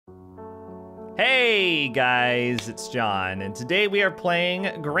Hey guys, it's John, and today we are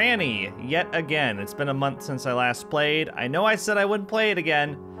playing Granny yet again. It's been a month since I last played. I know I said I wouldn't play it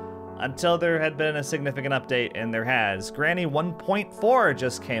again until there had been a significant update, and there has. Granny 1.4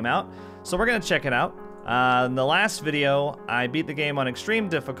 just came out, so we're gonna check it out. In the last video, I beat the game on extreme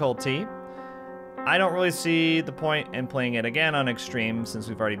difficulty. I don't really see the point in playing it again on extreme since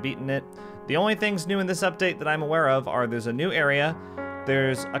we've already beaten it. The only things new in this update that I'm aware of are there's a new area,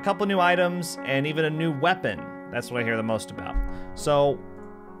 there's a couple new items, and even a new weapon. That's what I hear the most about. So,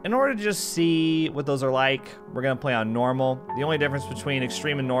 in order to just see what those are like, we're gonna play on normal. The only difference between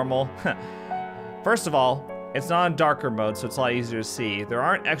extreme and normal, first of all, it's not on darker mode, so it's a lot easier to see. There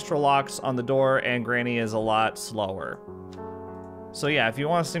aren't extra locks on the door, and Granny is a lot slower. So yeah, if you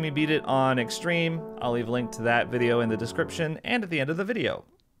want to see me beat it on extreme, I'll leave a link to that video in the description and at the end of the video.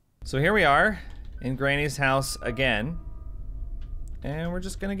 So here we are in Granny's house again. And we're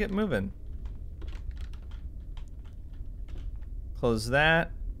just gonna get moving. Close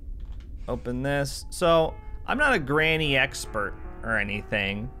that. Open this. So, I'm not a Granny expert or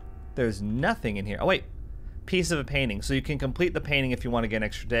anything. There's nothing in here. Oh wait, piece of a painting. So you can complete the painting if you want to get an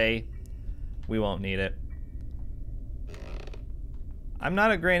extra day. We won't need it. I'm not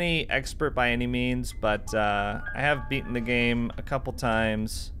a Granny expert by any means, but I have beaten the game a couple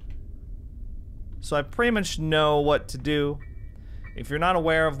times. So I pretty much know what to do. If you're not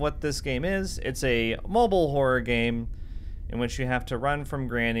aware of what this game is, it's a mobile horror game in which you have to run from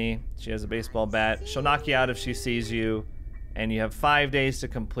Granny. She has a baseball bat. She'll knock you out if she sees you, and you have 5 days to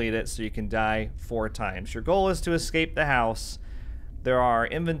complete it, so you can die 4 times. Your goal is to escape the house. There are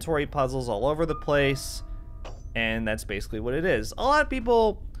inventory puzzles all over the place, and that's basically what it is. A lot of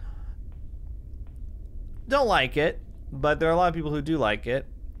people don't like it, but there are a lot of people who do like it.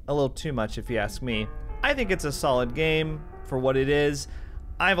 A little too much, if you ask me. I think it's a solid game for what it is.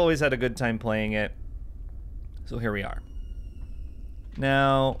 I've always had a good time playing it. So here we are.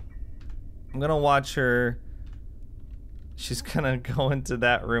 Now, I'm gonna watch her. She's gonna go into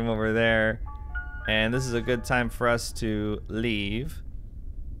that room over there. And this is a good time for us to leave.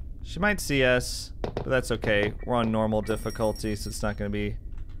 She might see us, but that's okay. We're on normal difficulty, so it's not gonna be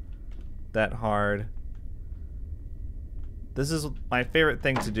that hard. This is my favorite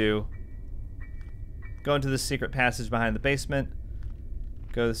thing to do. Go into the secret passage behind the basement.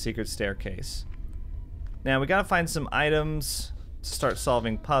 Go to the secret staircase. Now we gotta find some items to start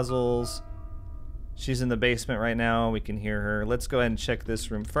solving puzzles. She's in the basement right now. We can hear her. Let's go ahead and check this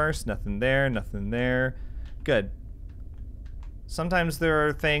room first. Nothing there, nothing there. Good. Sometimes there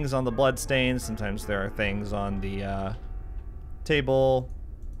are things on the bloodstains. Sometimes there are things on the table.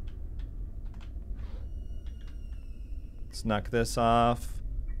 Let's knock this off.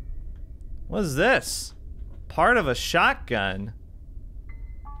 What is this? Part of a shotgun?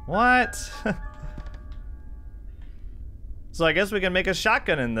 What? So I guess we can make a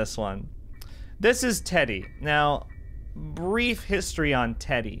shotgun in this one. This is Teddy. Now, brief history on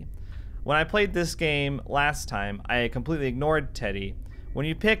Teddy. When I played this game last time, I completely ignored Teddy. When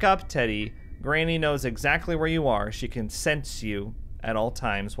you pick up Teddy, Granny knows exactly where you are. She can sense you at all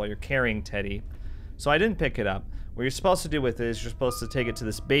times while you're carrying Teddy. So I didn't pick it up. What you're supposed to do with it is you're supposed to take it to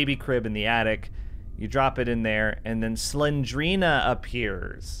this baby crib in the attic. You drop it in there, and then Slendrina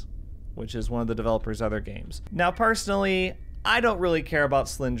appears, which is one of the developers' other games. Now, personally, I don't really care about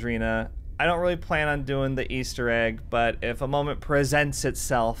Slendrina. I don't really plan on doing the Easter egg, but if a moment presents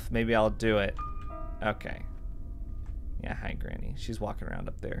itself, maybe I'll do it. Okay. Yeah, hi, Granny. She's walking around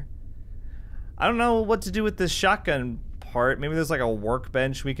up there. I don't know what to do with this shotgun part. Maybe there's like a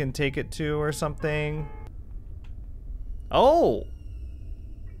workbench we can take it to or something. Oh!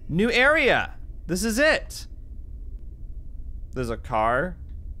 New area! This is it! There's a car.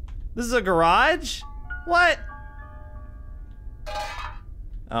 This is a garage? What?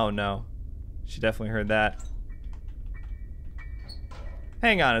 Oh no. She definitely heard that.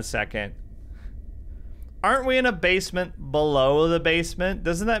 Hang on a second. Aren't we in a basement below the basement?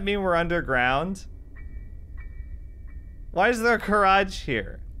 Doesn't that mean we're underground? Why is there a garage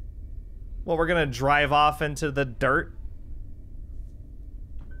here? Well, we're gonna drive off into the dirt?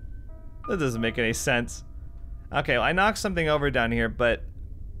 That doesn't make any sense. Okay, well, I knocked something over down here, but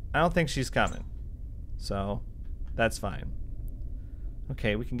I don't think she's coming. So, that's fine.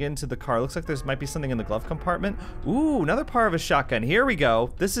 Okay, we can get into the car. Looks like there might be something in the glove compartment. Ooh, another part of a shotgun. Here we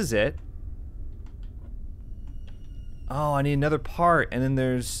go. This is it. Oh, I need another part, and then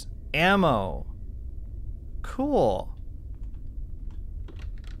there's ammo. Cool.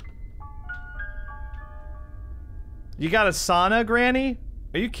 You got a sauna, Granny?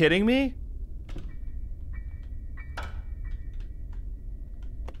 Are you kidding me?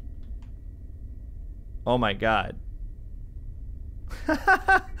 Oh my god.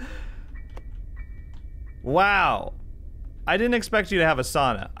 Wow. I didn't expect you to have a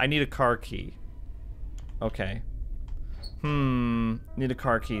sauna. I need a car key. Okay. Need a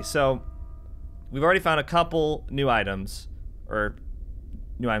car key. So, we've already found a couple new items. Or,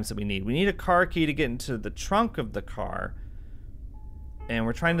 new items that we need. We need a car key to get into the trunk of the car. And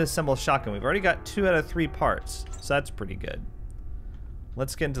we're trying to assemble a shotgun. We've already got 2 out of 3 parts. So that's pretty good.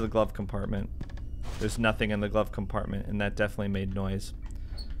 Let's get into the glove compartment. There's nothing in the glove compartment, and that definitely made noise.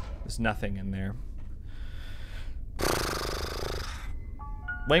 There's nothing in there.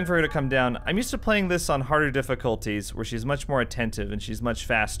 Waiting for her to come down. I'm used to playing this on harder difficulties where she's much more attentive and she's much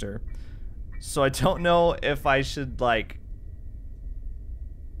faster. So I don't know if I should, like,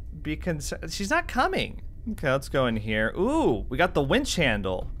 be concerned. She's not coming. Okay, let's go in here. Ooh, we got the winch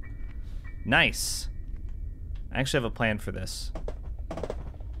handle. Nice. I actually have a plan for this.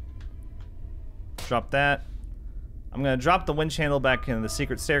 Drop that. I'm gonna drop the winch handle back in the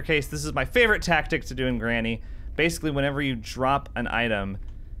secret staircase. This is my favorite tactic to do in Granny. Basically, whenever you drop an item,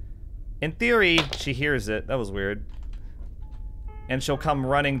 in theory, she hears it. That was weird. And she'll come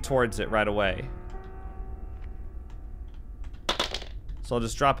running towards it right away. So I'll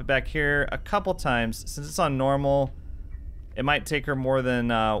just drop it back here a couple times. Since it's on normal, it might take her more than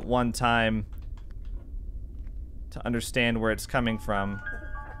one time to understand where it's coming from.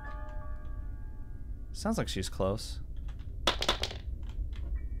 Sounds like she's close.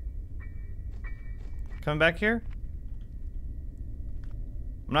 Coming back here?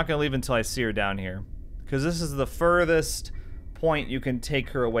 I'm not gonna leave until I see her down here, because this is the furthest point you can take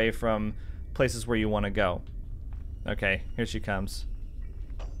her away from places where you want to go. Okay, here she comes.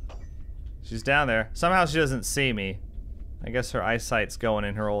 She's down there. Somehow she doesn't see me. I guess her eyesight's going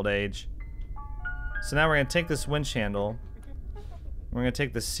in her old age. So now we're gonna take this winch handle. We're gonna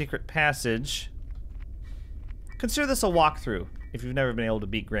take the secret passage. Consider this a walkthrough if you've never been able to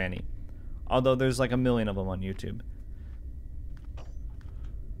beat Granny. Although there's like a million of them on YouTube.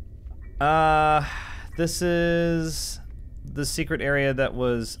 This is the secret area that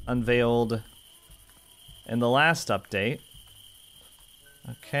was unveiled in the last update.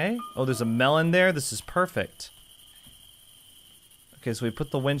 Okay. Oh, there's a melon there. This is perfect. Okay, so we put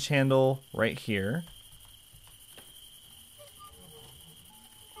the winch handle right here.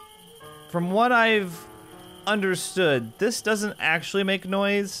 From what I've understood, this doesn't actually make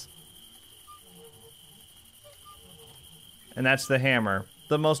noise. And that's the hammer.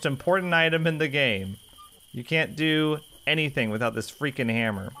 The most important item in the game. You can't do anything without this freaking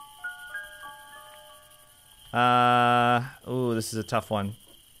hammer. Ooh, this is a tough one.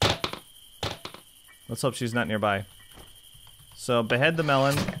 Let's hope she's not nearby. So, behead the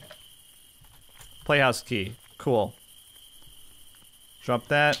melon. Playhouse key. Cool. Drop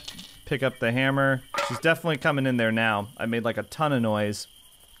that. Pick up the hammer. She's definitely coming in there now. I made like a ton of noise.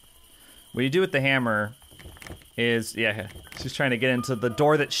 What you do with the hammer is, yeah, she's trying to get into the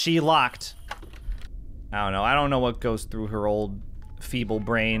door that she locked. I don't know what goes through her old feeble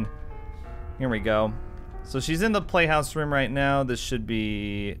brain. Here we go. So she's in the playhouse room right now. This should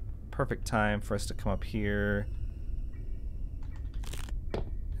be perfect time for us to come up here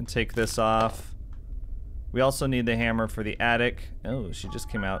and take this off. We also need the hammer for the attic. Oh, she just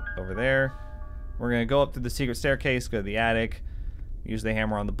came out over there. We're gonna go up through the secret staircase, go to the attic, use the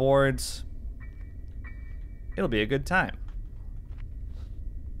hammer on the boards. It'll be a good time.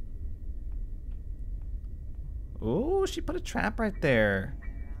 Ooh, she put a trap right there.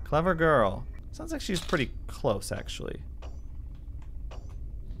 Clever girl. Sounds like she's pretty close, actually.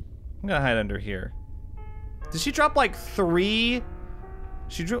 I'm gonna hide under here. Did she drop like 3?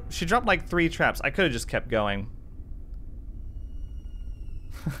 She dropped like 3 traps. I could have just kept going.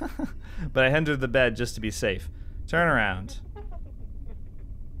 But I entered the bed just to be safe. Turn around.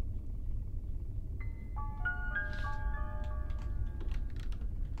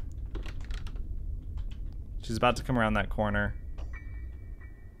 She's about to come around that corner.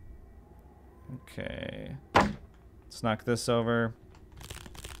 Okay. Let's knock this over.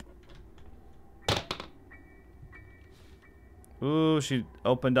 Ooh, she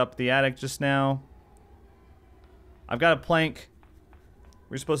opened up the attic just now. I've got a plank.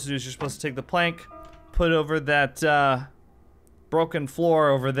 What you're supposed to do is you're supposed to take the plank, put over that broken floor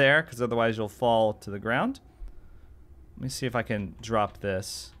over there, because otherwise you'll fall to the ground. Let me see if I can drop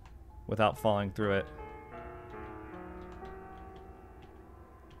this without falling through it.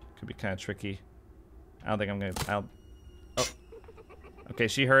 Could be kind of tricky. I don't think I'm gonna. Oh. Okay,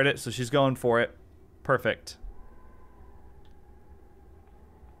 she heard it, so she's going for it. Perfect.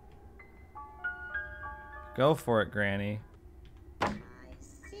 Go for it, Granny.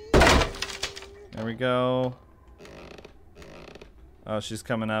 There we go. Oh, she's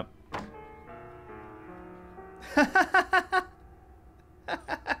coming up.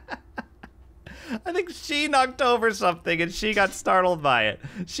 I think she knocked over something and she got startled by it.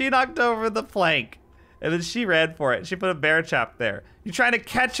 She knocked over the plank and then she ran for it. She put a bear trap there. You trying to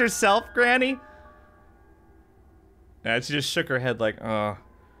catch yourself, Granny? And she just shook her head like, oh,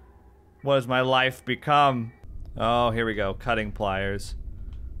 what has my life become? Oh, here we go. Cutting pliers.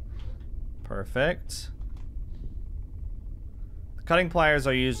 Perfect. The cutting pliers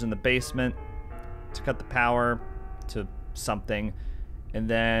are used in the basement to cut the power to something, and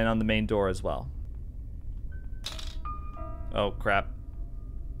then on the main door as well. Oh, crap.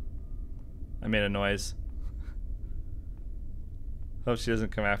 I made a noise. Hope she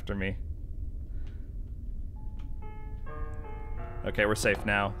doesn't come after me. Okay, we're safe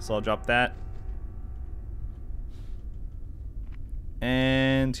now, so I'll drop that.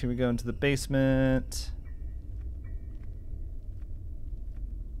 And here we go into the basement.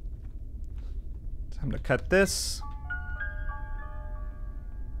 Time to cut this.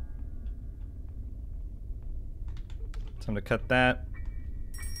 Time to cut that.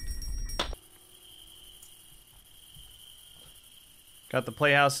 Got the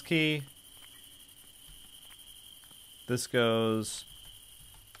playhouse key. This goes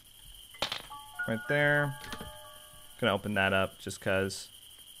right there. Gonna open that up just cause.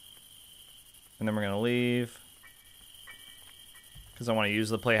 And then we're gonna leave. Cause I wanna use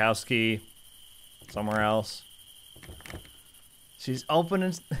the playhouse key somewhere else. She's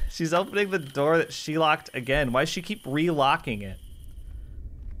opening the door that she locked again. Why does she keep relocking it?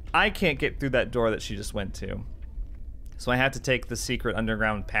 I can't get through that door that she just went to. So I had to take the secret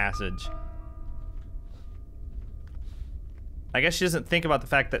underground passage. I guess she doesn't think about the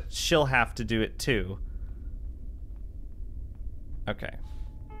fact that she'll have to do it too. Okay.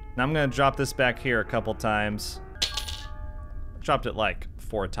 Now I'm gonna drop this back here a couple times. Dropped it like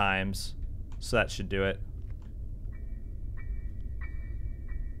 4 times, so that should do it.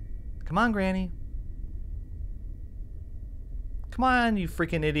 Come on, Granny. Come on, you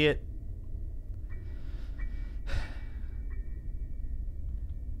freaking idiot.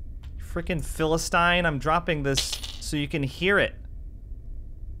 Freaking Philistine, I'm dropping this so you can hear it.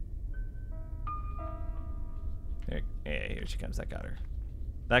 Here she comes, that got her.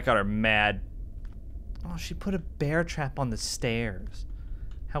 That got her mad. Oh, she put a bear trap on the stairs.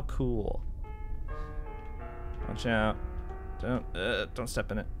 How cool. Watch out. Don't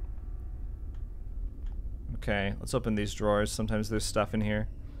step in it. Okay, let's open these drawers. Sometimes there's stuff in here.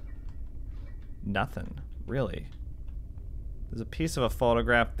 Nothing, really. There's a piece of a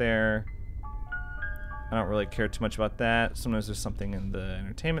photograph there. I don't really care too much about that. Sometimes there's something in the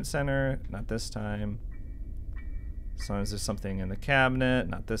entertainment center. Not this time. Sometimes there's something in the cabinet.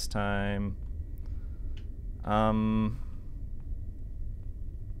 Not this time. Ah,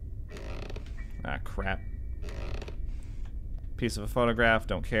 crap. Piece of a photograph.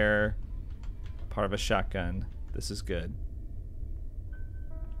 Don't care. Part of a shotgun. This is good.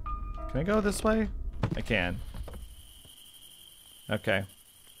 Can I go this way? I can. Okay.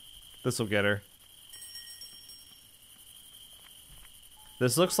 This will get her.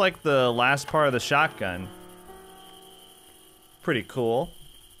 This looks like the last part of the shotgun. Pretty cool.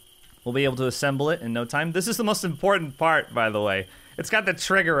 We'll be able to assemble it in no time. This is the most important part, by the way. It's got the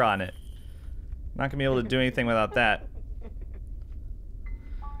trigger on it. Not gonna be able to do anything without that.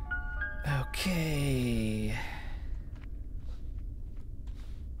 Okay.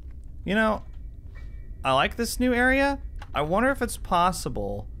 You know, I like this new area. I wonder if it's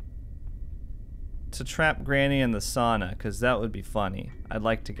possible to trap Granny in the sauna, because that would be funny. I'd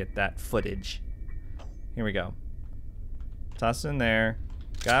like to get that footage. Here we go. Toss it in there.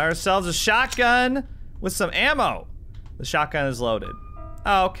 Got ourselves a shotgun with some ammo. The shotgun is loaded.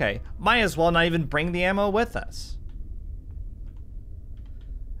 Oh, okay. Might as well not even bring the ammo with us.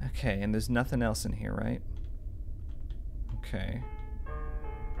 Okay, and there's nothing else in here, right? Okay.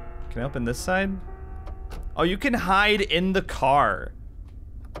 Can I open this side? Oh, you can hide in the car.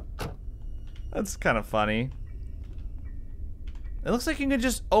 That's kind of funny. It looks like you can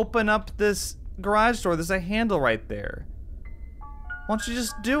just open up this garage door. There's a handle right there. Why don't you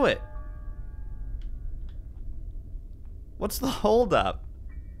just do it? What's the holdup?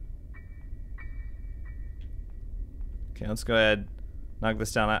 Okay, let's go ahead, knock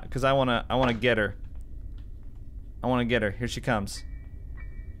this down, because I wanna get her. I wanna get her. Here she comes.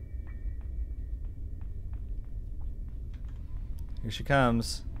 Here she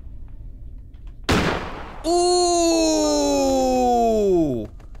comes. Ooh!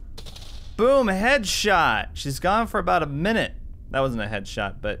 Boom, headshot. She's gone for about a minute. That wasn't a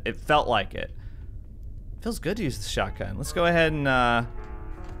headshot, but it felt like it. Feels good to use the shotgun. Let's go ahead and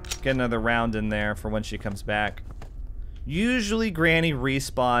get another round in there for when she comes back. Usually Granny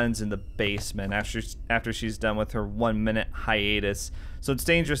respawns in the basement after she's done with her 1 minute hiatus, so it's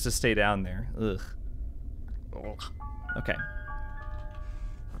dangerous to stay down there. Ugh. Okay.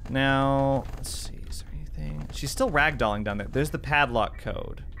 Now, let's see, is there anything? She's still ragdolling down there. There's the padlock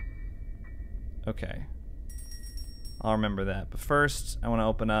code. Okay. I'll remember that. But first, I want to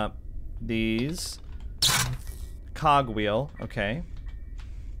open up these. Cogwheel, okay.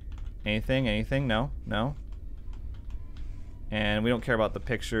 Anything? Anything? No? No? And we don't care about the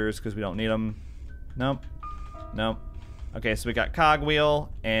pictures because we don't need them. Nope. Nope. Okay, so we got cogwheel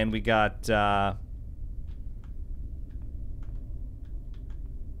and we got I'm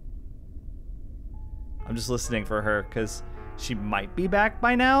just listening for her because she might be back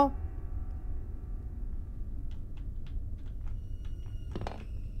by now.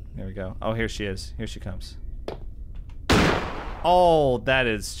 There we go. Oh, here she is. Here she comes. Oh, that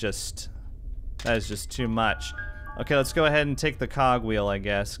is just too much. Okay, let's go ahead and take the cogwheel, I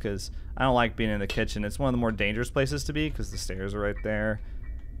guess, because I don't like being in the kitchen. It's one of the more dangerous places to be because the stairs are right there.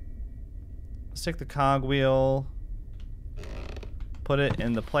 Let's take the cogwheel, put it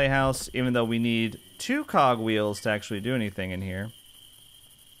in the playhouse, even though we need 2 cogwheels to actually do anything in here.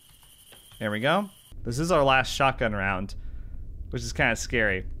 There we go. This is our last shotgun round, which is kind of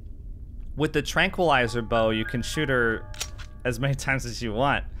scary. With the tranquilizer bow, you can shoot her as many times as you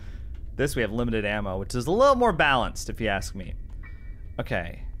want. This we have limited ammo, which is a little more balanced if you ask me.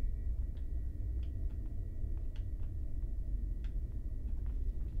 Okay.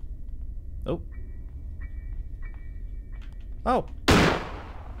 Oh. Oh.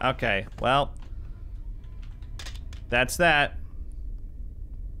 Okay, well. That's that.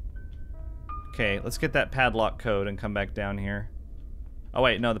 Okay, let's get that padlock code and come back down here. Oh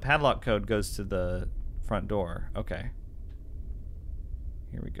wait, no, the padlock code goes to the front door. Okay.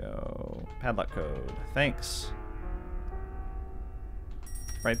 Here we go. Padlock code. Thanks.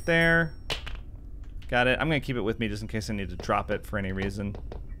 Right there. Got it. I'm gonna keep it with me just in case I need to drop it for any reason.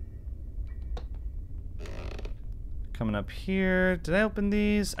 Coming up here. Did I open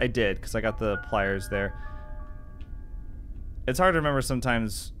these? I did, because I got the pliers there. It's hard to remember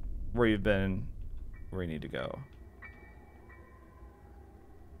sometimes where you've been, where you need to go.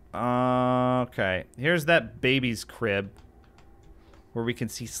 Okay. Here's that baby's crib where we can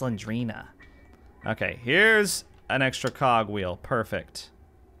see Slendrina. Okay, here's an extra cogwheel. Perfect.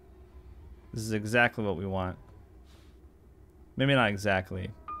 This is exactly what we want. Maybe not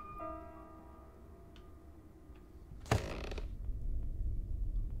exactly.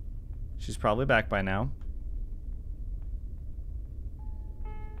 She's probably back by now.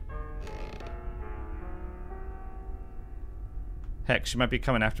 Heck, she might be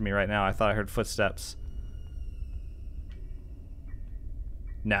coming after me right now. I thought I heard footsteps.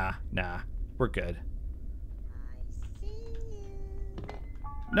 Nah, we're good. I see you.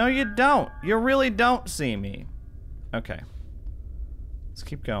 No, you don't. You really don't see me. Okay. Let's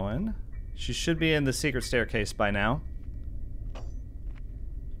keep going. She should be in the secret staircase by now.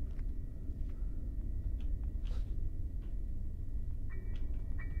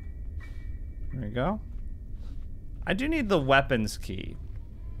 There we go. I do need the weapons key.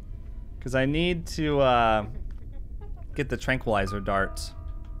 Because I need to get the tranquilizer darts.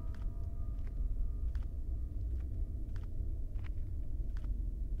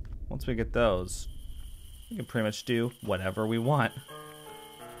 Once we get those, we can pretty much do whatever we want.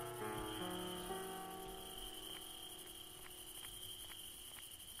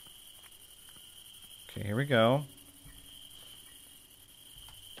 Okay, here we go.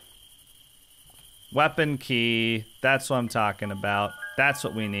 Weapon key. That's what I'm talking about. That's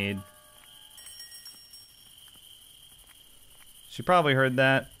what we need. She probably heard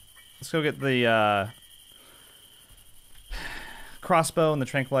that. Let's go get the crossbow and the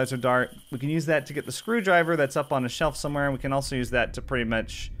tranquilizer dart. We can use that to get the screwdriver that's up on a shelf somewhere, and we can also use that to pretty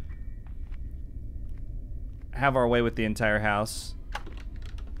much have our way with the entire house.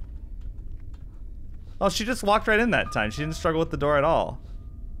 Oh, she just walked right in that time. She didn't struggle with the door at all.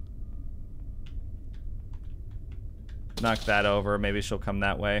 Knock that over. Maybe she'll come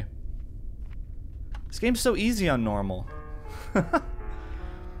that way. This game's so easy on normal. I'm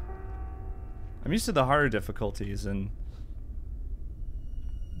used to the harder difficulties, and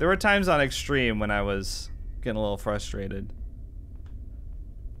there were times on extreme when I was getting a little frustrated.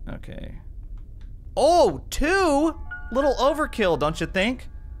 Okay. Oh, 2? Little overkill, don't you think?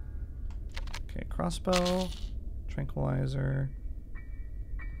 Okay, crossbow, tranquilizer.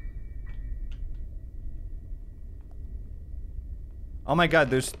 Oh my god,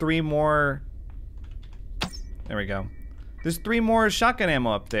 there's 3 more There we go. There's 3 more shotgun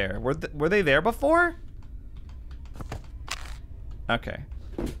ammo up there. Were they there before? Okay.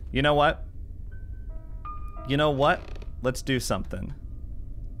 You know what? You know what? Let's do something.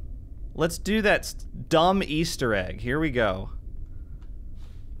 Let's do that dumb Easter egg. Here we go.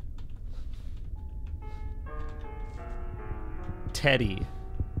 Teddy.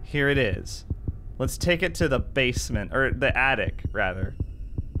 Here it is. Let's take it to the basement, or the attic, rather.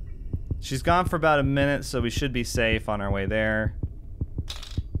 She's gone for about a minute, so we should be safe on our way there.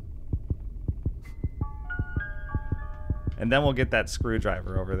 And then we'll get that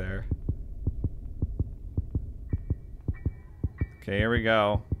screwdriver over there. Okay, here we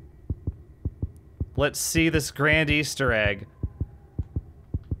go. Let's see this grand Easter egg.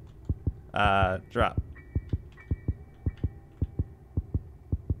 Drop.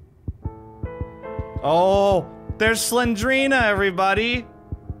 Oh, there's Slendrina, everybody.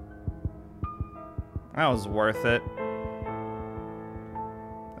 That was worth it.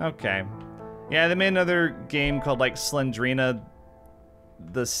 Okay. Yeah, they made another game called like Slendrina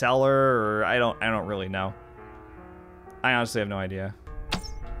the Cellar, or I don't really know. I honestly have no idea.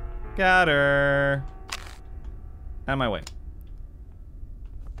 Got her. Out of my way.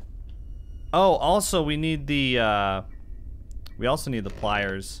 Oh, also we need the we also need the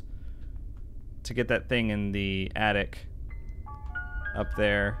pliers to get that thing in the attic up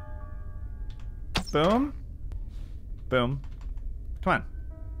there. Boom. Boom. Come on.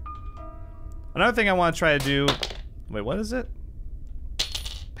 Another thing I want to try to do... Wait, what is it?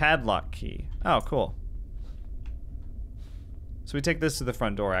 Padlock key. Oh, cool. So we take this to the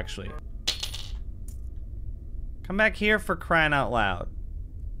front door, actually. Come back here for crying out loud.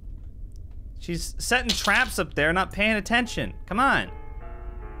 She's setting traps up there, not paying attention. Come on.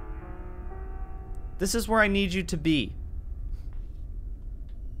 This is where I need you to be.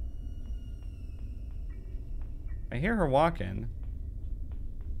 I hear her walking.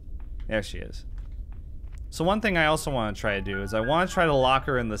 There she is. So one thing I also want to try to do is I want to try to lock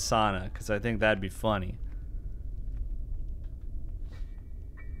her in the sauna, because I think that'd be funny.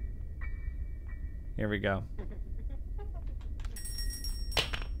 Here we go.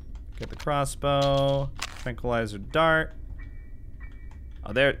 Get the crossbow, tranquilizer dart.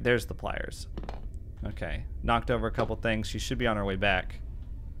 Oh, there's the pliers. Okay, knocked over a couple things. She should be on her way back.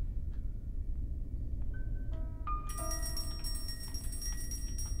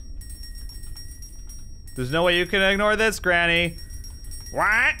 There's no way you can ignore this, Granny.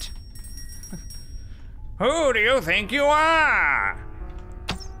 What? Who do you think you are?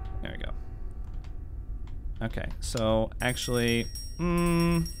 There we go. Okay, so actually,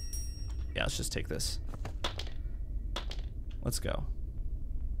 yeah, let's just take this. Let's go.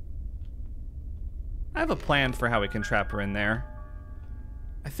 I have a plan for how we can trap her in there.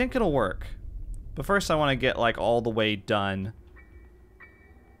 I think it'll work. But first I want to get like all the way done.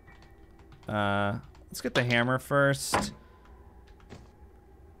 Let's get the hammer first.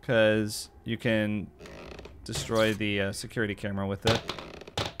 Because you can destroy the security camera with it.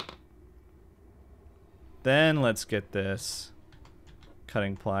 Then let's get this.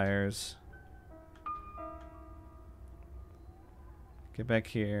 Cutting pliers. Get back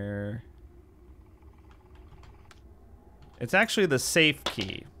here. It's actually the safe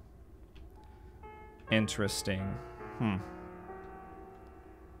key. Interesting. I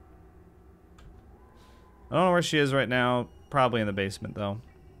don't know where she is right now. Probably in the basement, though.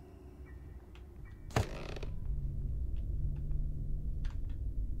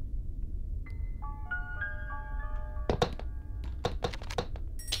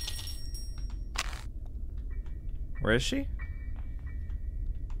 Where is she?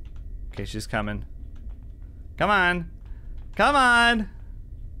 Okay, she's coming. Come on. Come on!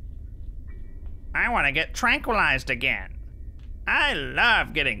 I want to get tranquilized again. I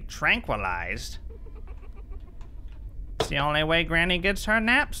love getting tranquilized. It's the only way Granny gets her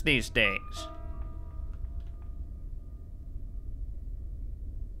naps these days.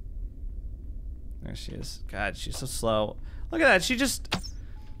 There she is. God, she's so slow. Look at that. She just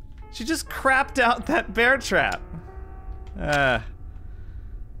crapped out that bear trap.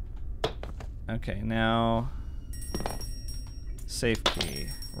 Okay, now safe key.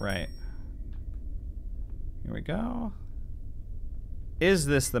 Right. Here we go. Is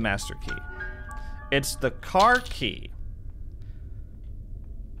this the master key? It's the car key.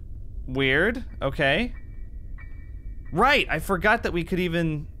 Weird. Okay. Right, I forgot that we could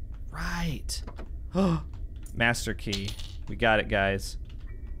even... Right. Master key. We got it, guys.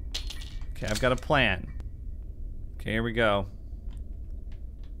 Okay, I've got a plan. Okay, here we go.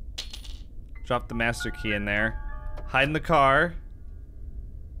 Drop the master key in there. Hide in the car.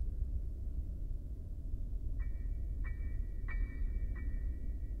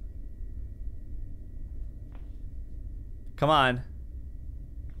 Come on.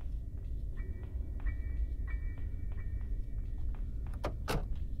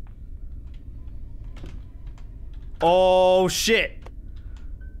 Oh, shit.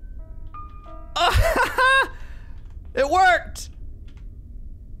 It worked.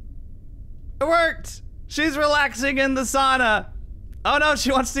 It worked. She's relaxing in the sauna. Oh no,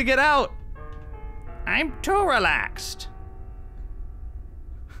 she wants to get out. I'm too relaxed.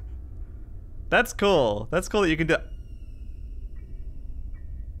 That's cool. That's cool that you can do.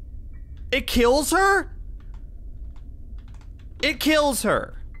 It kills her? It kills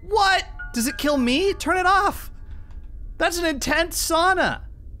her. What? Does it kill me? Turn it off. That's an intense sauna.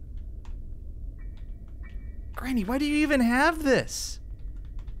 Granny, why do you even have this?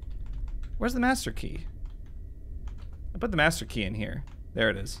 Where's the master key? I put the master key in here. There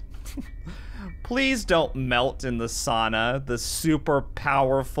it is. Please don't melt in the sauna, the super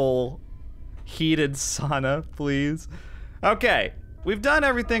powerful heated sauna, please. Okay, we've done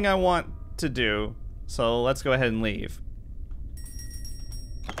everything I want to do, so let's go ahead and leave.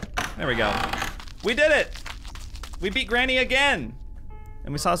 There we go. We did it! We beat Granny again!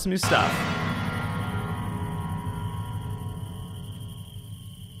 And we saw some new stuff.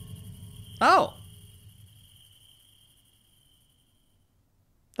 Oh.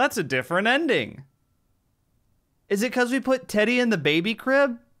 That's a different ending. Is it because we put Teddy in the baby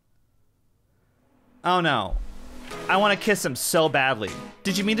crib? Oh no. I want to kiss him so badly.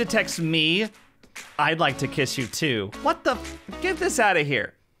 Did you mean to text me? I'd like to kiss you too. What the? Get this out of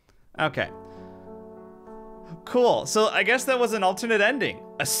here. Okay. Cool. So I guess that was an alternate ending.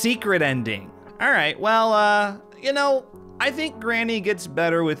 A secret ending. All right. Well, you know, I think Granny gets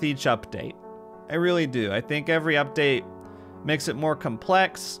better with each update. I really do. I think every update makes it more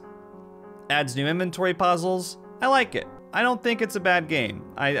complex, adds new inventory puzzles. I like it. I don't think it's a bad game.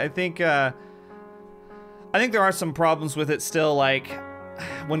 I think there are some problems with it still, like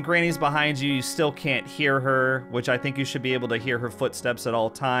when Granny's behind you, you still can't hear her, which I think you should be able to hear her footsteps at all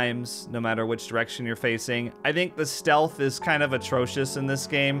times, no matter which direction you're facing. I think the stealth is kind of atrocious in this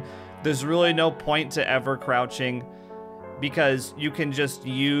game. There's really no point to ever crouching, because you can just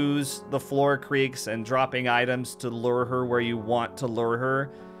use the floor creaks and dropping items to lure her where you want to lure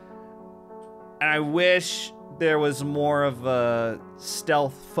her. And I wish there was more of a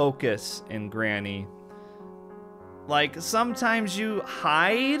stealth focus in Granny. Like, sometimes you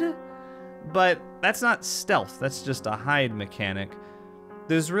hide, but that's not stealth. That's just a hide mechanic.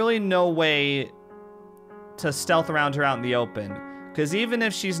 There's really no way to stealth around her out in the open, because even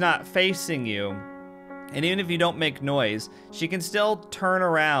if she's not facing you, and even if you don't make noise, she can still turn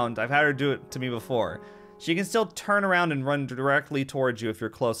around. I've had her do it to me before. She can still turn around and run directly towards you if you're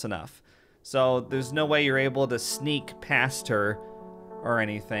close enough. So there's no way you're able to sneak past her or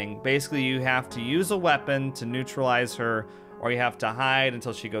anything. Basically, you have to use a weapon to neutralize her, or you have to hide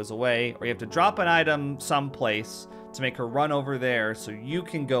until she goes away, or you have to drop an item someplace to make her run over there so you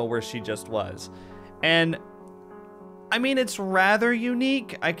can go where she just was. And, I mean, it's rather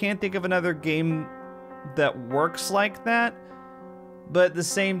unique. I can't think of another game that works like that, but at the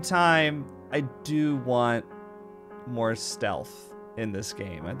same time, I do want more stealth in this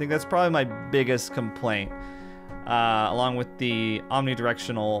game. I think that's probably my biggest complaint, along with the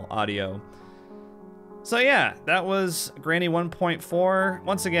omnidirectional audio. So yeah, that was Granny 1.4.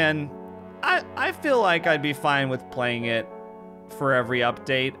 Once again, I feel like I'd be fine with playing it for every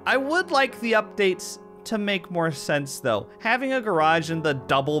update. I would like the updates to make more sense though. Having a garage in the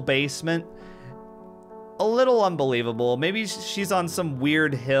double basement, a little unbelievable. Maybe she's on some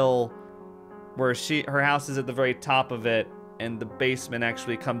weird hill where her house is at the very top of it and the basement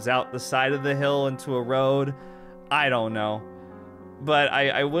actually comes out the side of the hill into a road. I don't know. But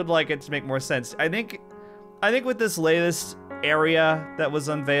I would like it to make more sense. I think with this latest area that was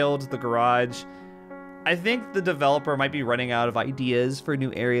unveiled, the garage, I think the developer might be running out of ideas for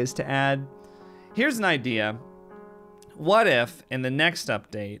new areas to add. Here's an idea. What if in the next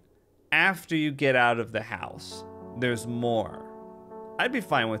update, after you get out of the house, there's more? I'd be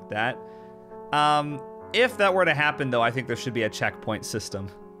fine with that. If that were to happen, though, I think there should be a checkpoint system.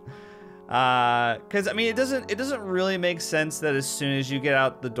 Because I mean, it doesn't really make sense that as soon as you get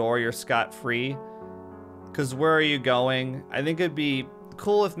out the door, you're scot-free. Because where are you going? I think it'd be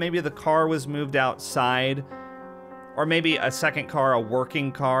cool if maybe the car was moved outside, or maybe a second car, a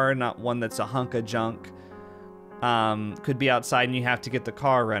working car, not one that's a hunk of junk. Could be outside and you have to get the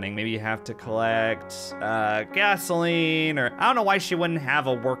car running. Maybe you have to collect gasoline, or I don't know why she wouldn't have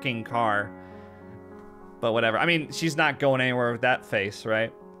a working car. But whatever. I mean, she's not going anywhere with that face,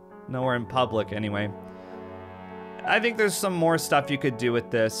 right? Nowhere in public, anyway. I think there's some more stuff you could do with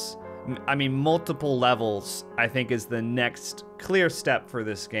this. I mean, multiple levels, I think, is the next clear step for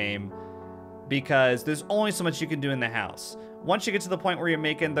this game, because there's only so much you can do in the house. Once you get to the point where you're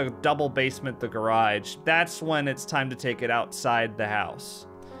making the double basement the garage, that's when it's time to take it outside the house.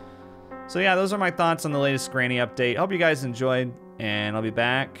 So yeah, those are my thoughts on the latest Granny update. Hope you guys enjoyed, and I'll be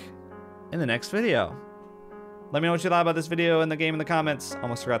back in the next video. Let me know what you thought about this video and the game in the comments.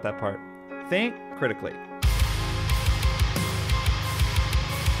 Almost forgot that part. Think critically.